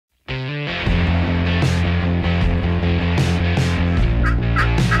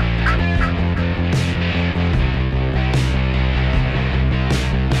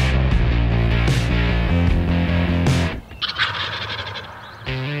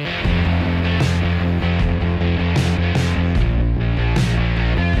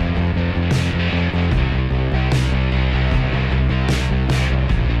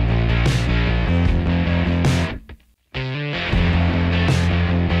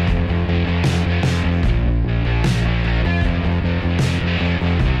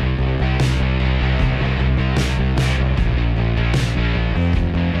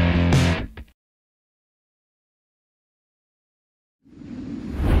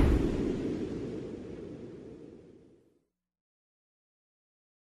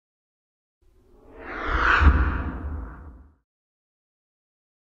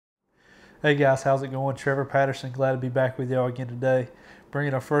Hey guys, how's it going? Trevor Patterson, glad to be back with y'all again today.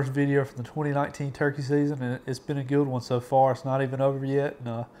 Bringing our first video from the 2019 turkey season, and it's been a good one so far. It's not even over yet,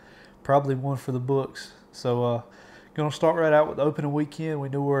 and probably one for the books. So, gonna start right out with the opening weekend. We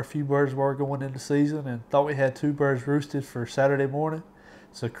knew where a few birds were going into season, and thought we had 2 birds roosted for Saturday morning.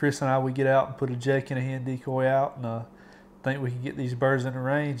 So Chris and I, we get out and put a Jake and a hen decoy out, and think we can get these birds in the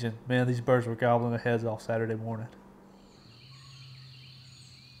range. And man, these birds were gobbling their heads off Saturday morning.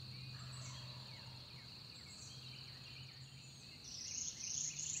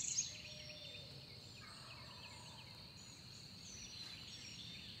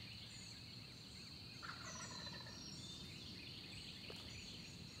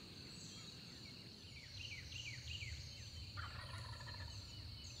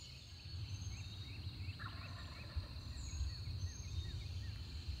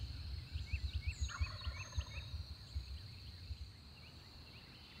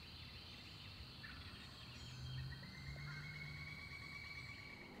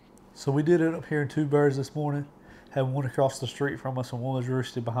 So we did end up hearing 2 birds this morning. Had one across the street from us and one was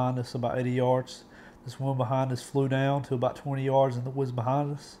roosted behind us about 80 yards. This one behind us flew down to about 20 yards in the woods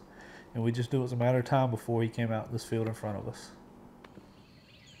behind us. And we just knew it was a matter of time before he came out this field in front of us.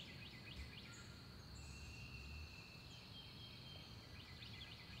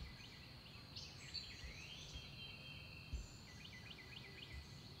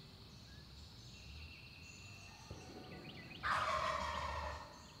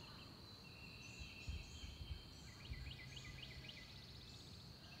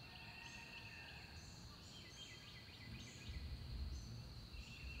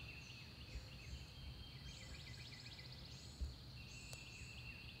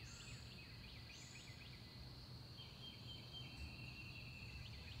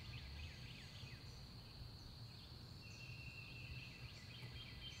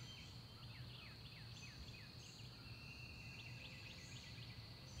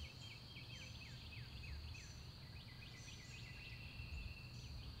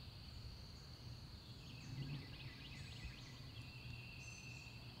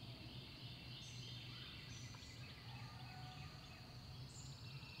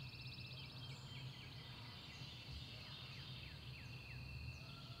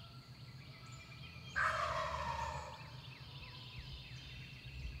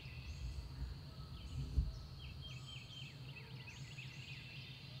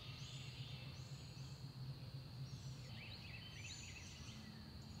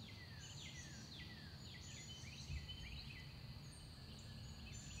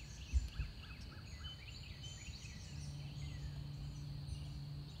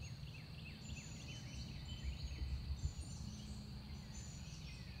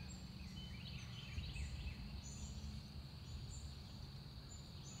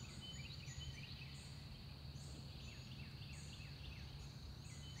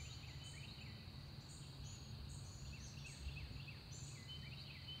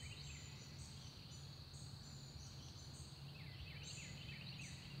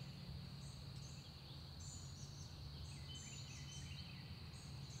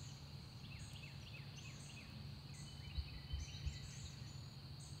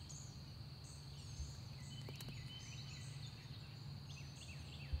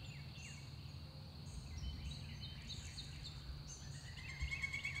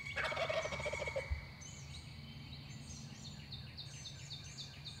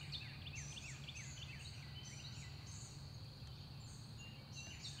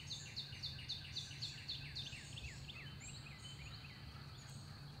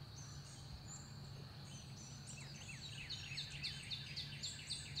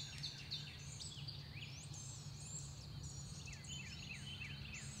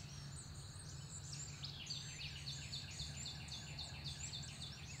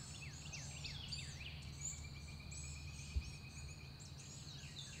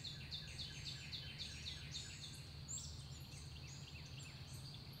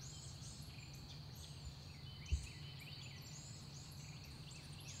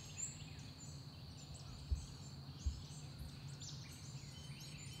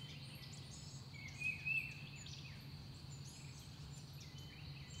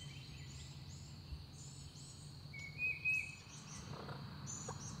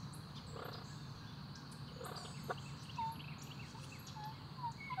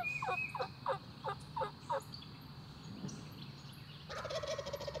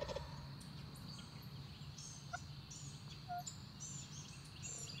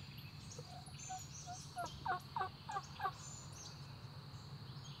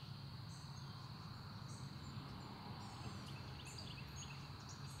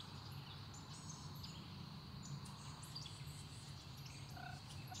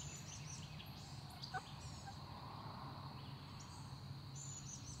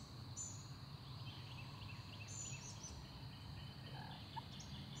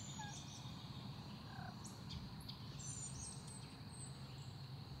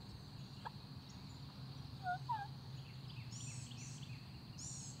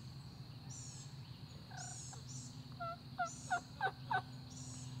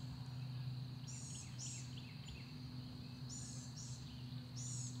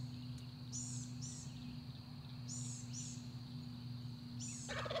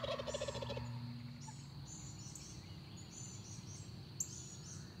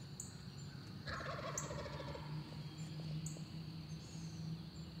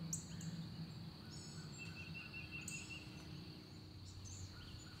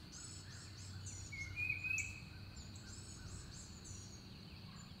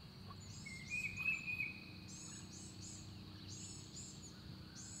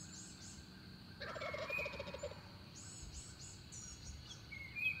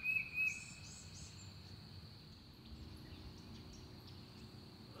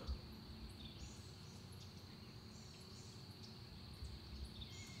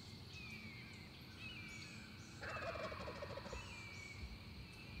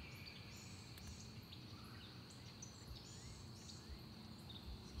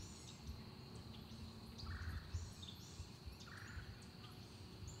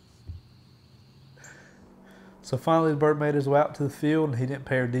 So finally the bird made his way out to the field, and he didn't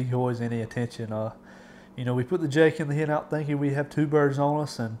pay our decoys any attention. We put the Jake and the hen out thinking we have 2 birds on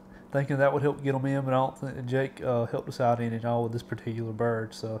us and thinking that would help get them in, but I don't think that Jake helped us out any at all with this particular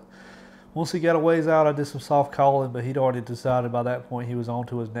bird. So once he got a ways out, I did some soft calling, but he'd already decided by that point he was on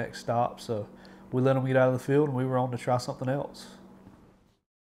to his next stop. So we let him get out of the field, and we were on to try something else.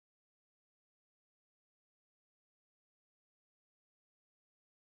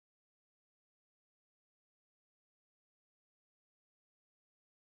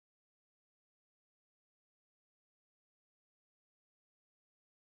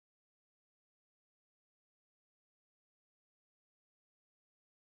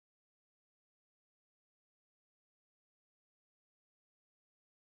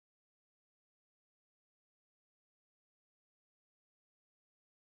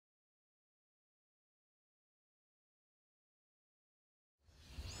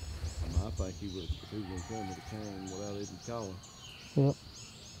 I think he would, if he was going to come, would have came without even calling. Yep.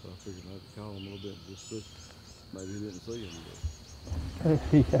 So I figured I'd call him a little bit just to, maybe he didn't see him.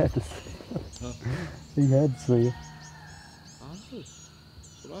 He had to see him. Huh? He had to see him. I know.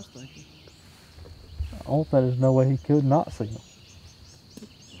 That's what I was thinking. I don't think there's no way he could not see him.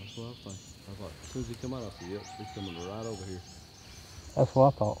 That's what I was thinking. I thought, as soon as he come out, I said, yep, he's coming right over here. That's what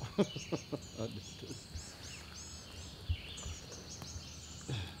I thought. I did too.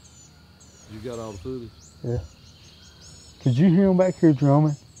 You got all the footage? Yeah. Could you hear him back here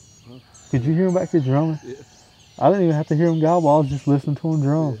drumming? Huh? Could you hear him back here drumming? Yeah. I didn't even have to hear him gobble. I was just listening to him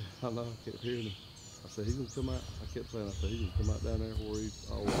drum. Yeah, I know. I kept hearing him. I said, he's going to come out. I kept saying, he's going to come out down there where he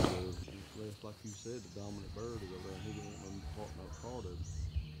always does. It's like you said, the dominant bird is over there, and he didn't want no part of it.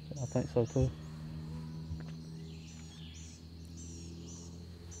 I think so too.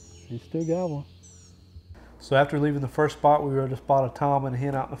 He's still gobbling. So after leaving the first spot, we were to spot a tom and a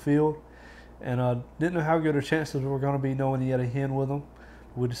hen out in the field, and didn't know how good our chances were going to be knowing he had a hen with him.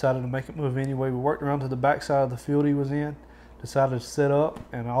 We decided to make it move anyway. We worked around to the back side of the field he was in, decided to set up,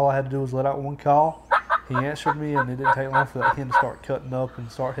 and all I had to do was let out one call. He answered me, and it didn't take long for that hen to start cutting up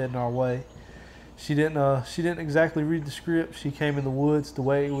and start heading our way. She didn't exactly read the script. She came in the woods the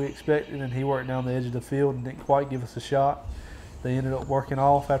way we expected, and he worked down the edge of the field and didn't quite give us a shot. They ended up working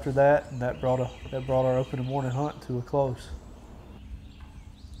off after that, and that brought our opening morning hunt to a close.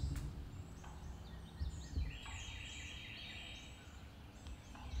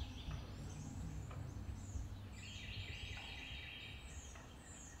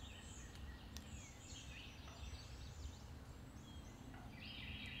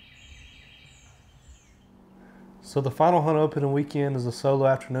 So the final hunt opening weekend is a solo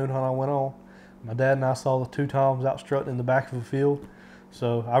afternoon hunt I went on. My dad and I saw the 2 toms out strutting in the back of a field.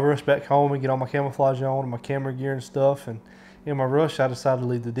 So I rushed back home and get all my camouflage on and my camera gear and stuff. And in my rush, I decided to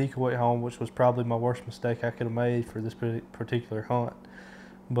leave the decoy at home, which was probably my worst mistake I could have made for this particular hunt.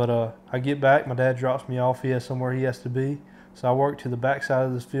 But I get back, my dad drops me off. He has somewhere he has to be. So I work to the back side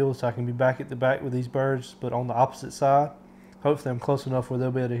of this field so I can be back at the back with these birds, but on the opposite side. Hopefully I'm close enough where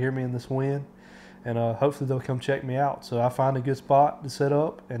they'll be able to hear me in this wind. And hopefully they'll come check me out. So I find a good spot to set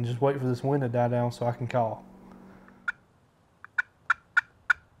up and just wait for this wind to die down so I can call.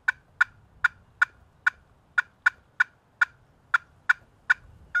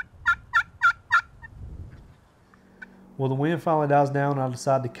 Well, the wind finally dies down and I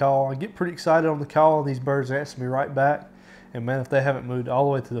decide to call. I get pretty excited on the call and these birds answer me right back. And man, if they haven't moved all the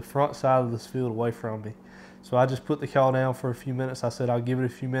way to the front side of this field away from me. So I just put the call down for a few minutes. I said I'll give it a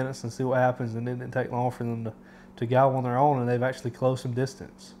few minutes and see what happens, and it didn't take long for them to gobble on their own, and they've actually closed some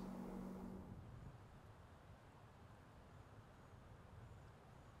distance.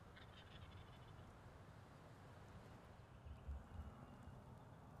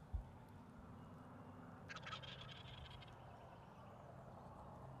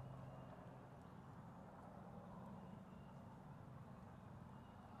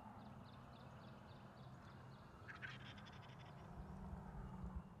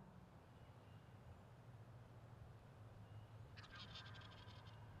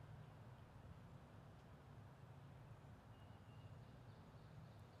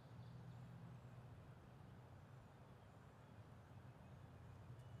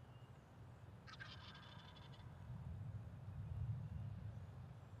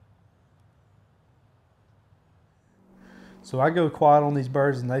 So I go quiet on these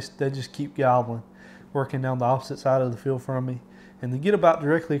birds and they just keep gobbling, working down the opposite side of the field from me. And they get about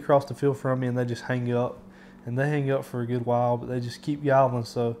directly across the field from me and they just hang up. And they hang up for a good while, but they just keep gobbling.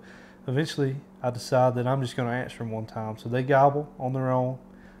 So eventually I decide that I'm just going to answer them one time. So they gobble on their own.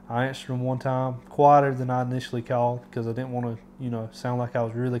 I answered them one time, quieter than I initially called because I didn't want to, sound like I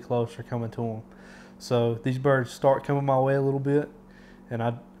was really close or coming to them. So these birds start coming my way a little bit, and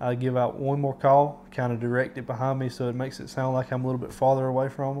I give out one more call, kind of direct it behind me so it makes it sound like I'm a little bit farther away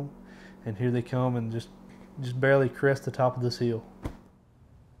from them. And here they come and just barely crest the top of this hill.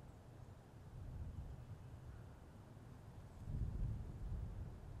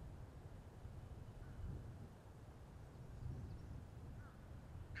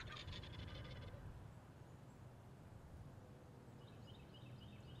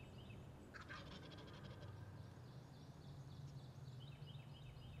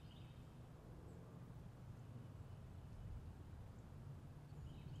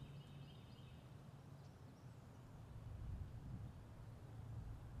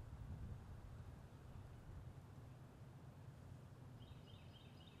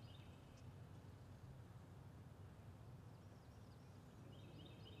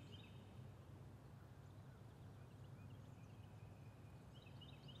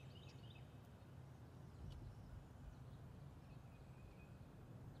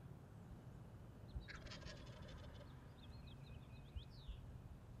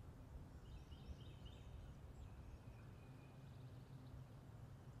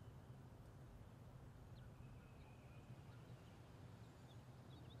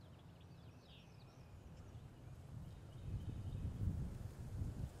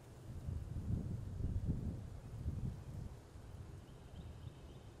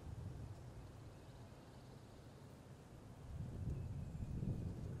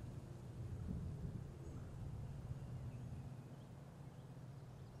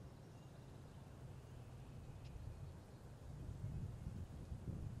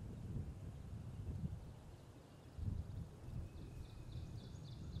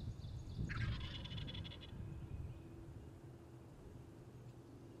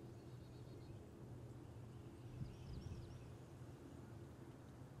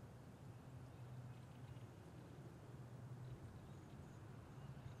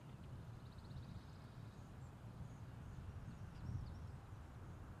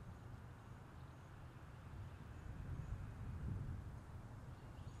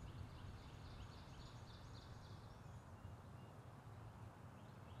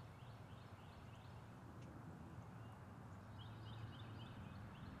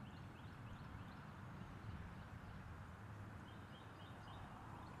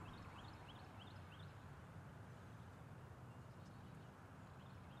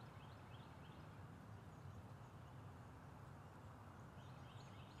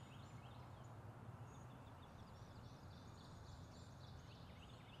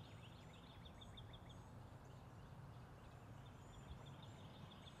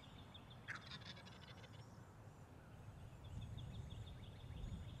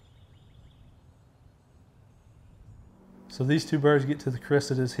 So these two birds get to the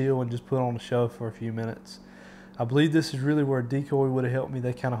crest of this hill and just put on a show for a few minutes. I believe this is really where a decoy would have helped me.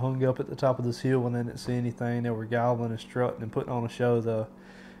 They kind of hung up at the top of this hill when they didn't see anything. They were gobbling and strutting and putting on a show though.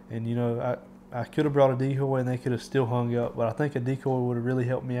 And you know, I could have brought a decoy and they could have still hung up, but I think a decoy would have really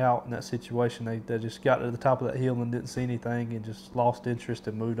helped me out in that situation. They just got to the top of that hill and didn't see anything and just lost interest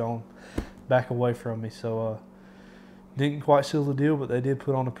and moved on back away from me. So didn't quite seal the deal, but they did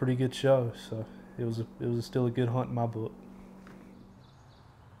put on a pretty good show. So it was still a good hunt in my book.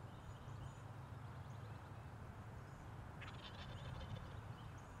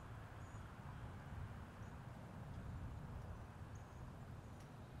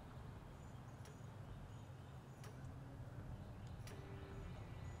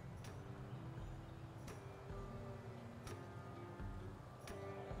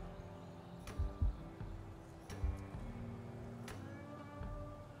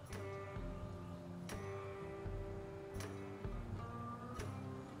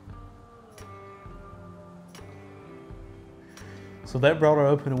 So that brought our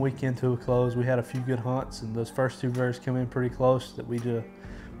opening weekend to a close. We had a few good hunts, and those first two birds came in pretty close that we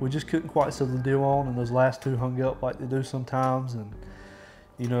just couldn't quite seal the deal on, and those last two hung up like they do sometimes. And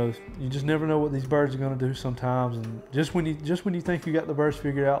you know, you just never know what these birds are going to do sometimes. And just when you think you got the birds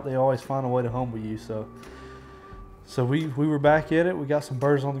figured out, they always find a way to humble you. So we were back at it. We got some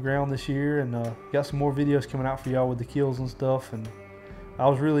birds on the ground this year, and got some more videos coming out for y'all with the kills and stuff. And I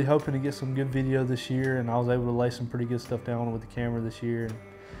was really hoping to get some good video this year, and I was able to lay some pretty good stuff down with the camera this year. And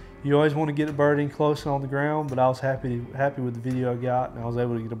you always want to get a bird in close and on the ground, but I was happy with the video I got, and I was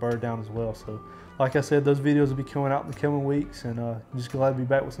able to get a bird down as well. So like I said, those videos will be coming out in the coming weeks, and I'm just glad to be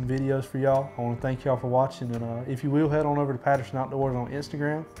back with some videos for y'all. I want to thank y'all for watching, and if you will, head on over to Patterson Outdoors on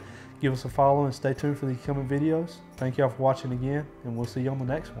Instagram. Give us a follow and stay tuned for the coming videos. Thank y'all for watching again, and we'll see you on the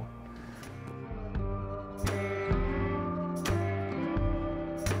next one.